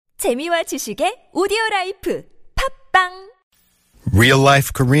재미와 지식의 오디오라이프 팝빵 Real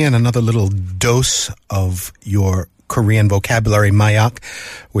Life Korean, another little dose of your Korean vocabulary, Mayak.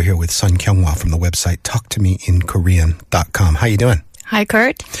 We're here with Sun Kyunghwa from the website talktomeinkorean.com. How you doing? Hi,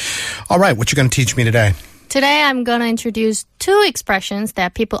 Kurt. All right, what you going to teach me today? Today, I'm going to introduce two expressions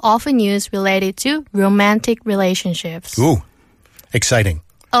that people often use related to romantic relationships. Ooh, exciting.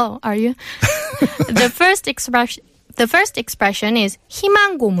 Oh, are you? The first expression is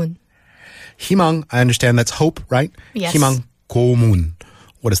희망 고문. Himang, I understand that's hope, right? Yes. Himang gomun.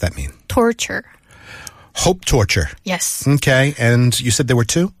 What does that mean? Torture. Hope torture. Yes. Okay, and you said there were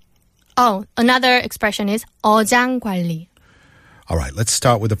two? Oh, another expression is 어장 관리. All right, let's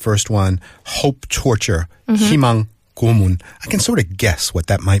start with the first one. Hope torture. Himang gomun. I can sort of guess what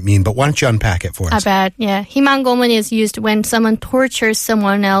that might mean, but why don't you unpack it for I us? bet, yeah. 희망 고문 is used when someone tortures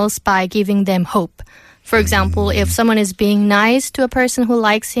someone else by giving them hope. For example, if someone is being nice to a person who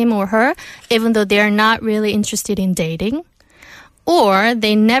likes him or her, even though they're not really interested in dating, or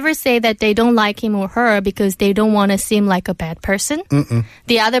they never say that they don't like him or her because they don't want to seem like a bad person,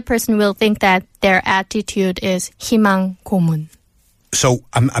 the other person will think that their attitude is 희망 고문. So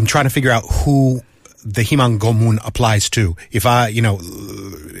I'm trying to figure out who the himang gomun applies to. If I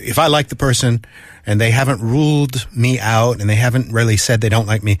like the person and they haven't ruled me out and they haven't really said they don't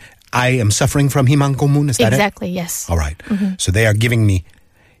like me, I am suffering from himang gomun. Is that Exactly, yes. it? All right. So they are giving me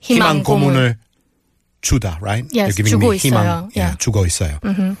희망 himang gomun을 주다, right? Yes, They're giving 주고 me 있어요. Yeah, Yeah. 주고 있어요.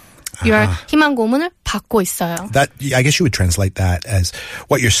 Your 희망 고문을 받고 있어요. That I guess you would translate that as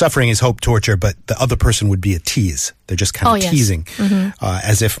what you're suffering is hope torture, but the other person would be a tease. They're just kind of yes. teasing,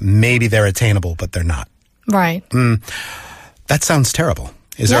 as if maybe they're attainable, but they're not. Right. That sounds terrible.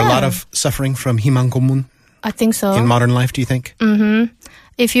 Is there a Yeah. lot of suffering from himang gomun I think so. in modern life, do you think?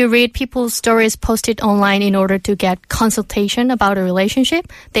 If you read people's stories posted online in order to get consultation about a relationship,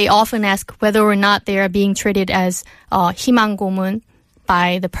 they often ask whether or not they are being treated as 희망 고문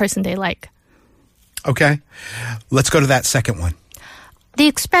by the person they like. Okay. Let's go to that second one. The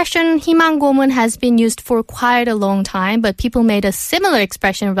expression 희망 고문 has been used for quite a long time, but people made a similar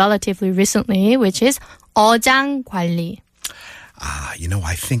expression relatively recently, which is 어장 관리.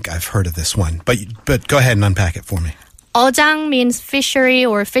 I think I've heard of this one, but go ahead and unpack it for me. 어장 means fishery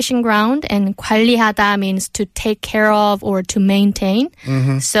or fishing ground, and 관리하다 means to take care of or to maintain.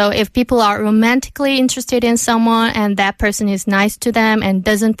 So if people are romantically interested in someone and that person is nice to them and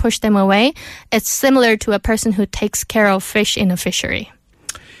doesn't push them away, it's similar to a person who takes care of fish in a fishery.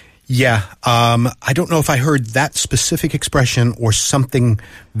 Yeah, I don't know if I heard that specific expression or something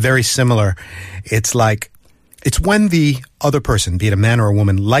very similar. It's when the other person, be it a man or a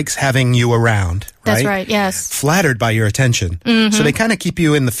woman, likes having you around, right? That's right, yes. Flattered by your attention. So they kind of keep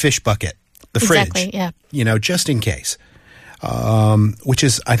you in the fish bucket, the Exactly, fridge. yeah. Just in case. Which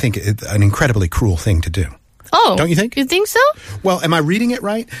is, I think, an incredibly cruel thing to do. Oh, Don't you think? You think so? Well, am I reading it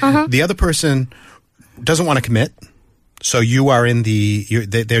right? The other person doesn't want to commit. So you are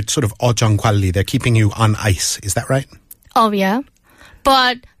they're sort of 어장 관리. They're keeping you on ice. Is that right? Oh, yeah.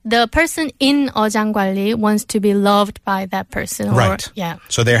 But the person in 어장 관리 wants to be loved by that person. Right. Yeah.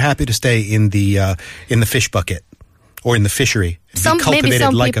 So they're happy to stay in the fish bucket or in the fishery. Be cultivated maybe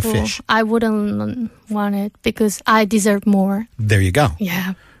some like people, a fish. I wouldn't want it because I deserve more. There you go.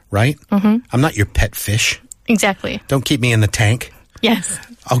 Yeah. Right? I'm not your pet fish. Exactly. Don't keep me in the tank. Yes.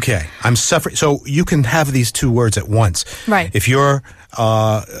 Okay. I'm suffering. So you can have these two words at once. Right. If you're,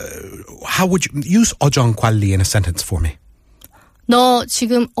 how would you use 어장 관리 in a sentence for me? 너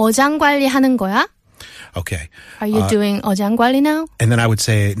지금 어장 관리 하는 거야? Okay. Are you doing 어장 관리 now? And then I would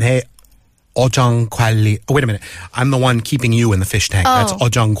say, 네, 어장 관리. Oh, wait a minute. I'm the one keeping you in the fish tank. That's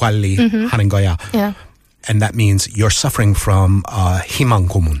어장 관리 하는 거야. Yeah. And that means you're suffering from 희망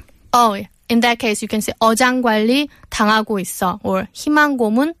고문. Oh, yeah. In that case, you can say 어장 관리 당하고 있어, or 희망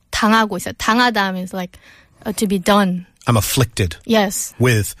고문 당하고 있어. 당하다 means like to be done. I'm afflicted Yes.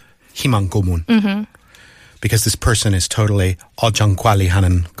 with 희망 고문. Because this person is totally 어장 관리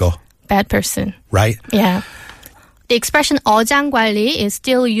하는 거. Bad person. Right? Yeah. The expression 어장 관리 is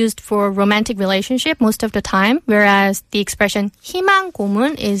still used for romantic relationship most of the time, whereas the expression 희망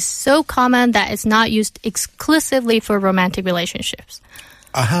고문 is so common that it's not used exclusively for romantic relationships.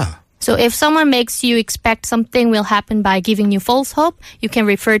 So if someone makes you expect something will happen by giving you false hope, you can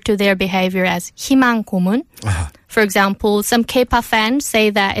refer to their behavior as 희망 고문. For example, some K-pop fans say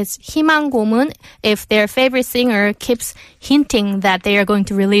that it's 희망 고문 if their favorite singer keeps hinting that they are going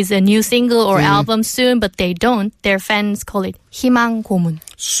to release a new single or album soon, but they don't. Their fans call it 희망 고문.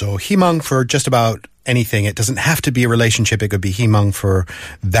 So 희망 for just about anything. It doesn't have to be a relationship. It could be 희망 for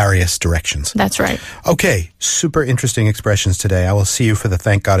various directions. That's right. Okay, super interesting expressions today. I will see you for the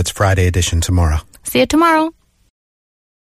Thank God It's Friday edition tomorrow. See you tomorrow.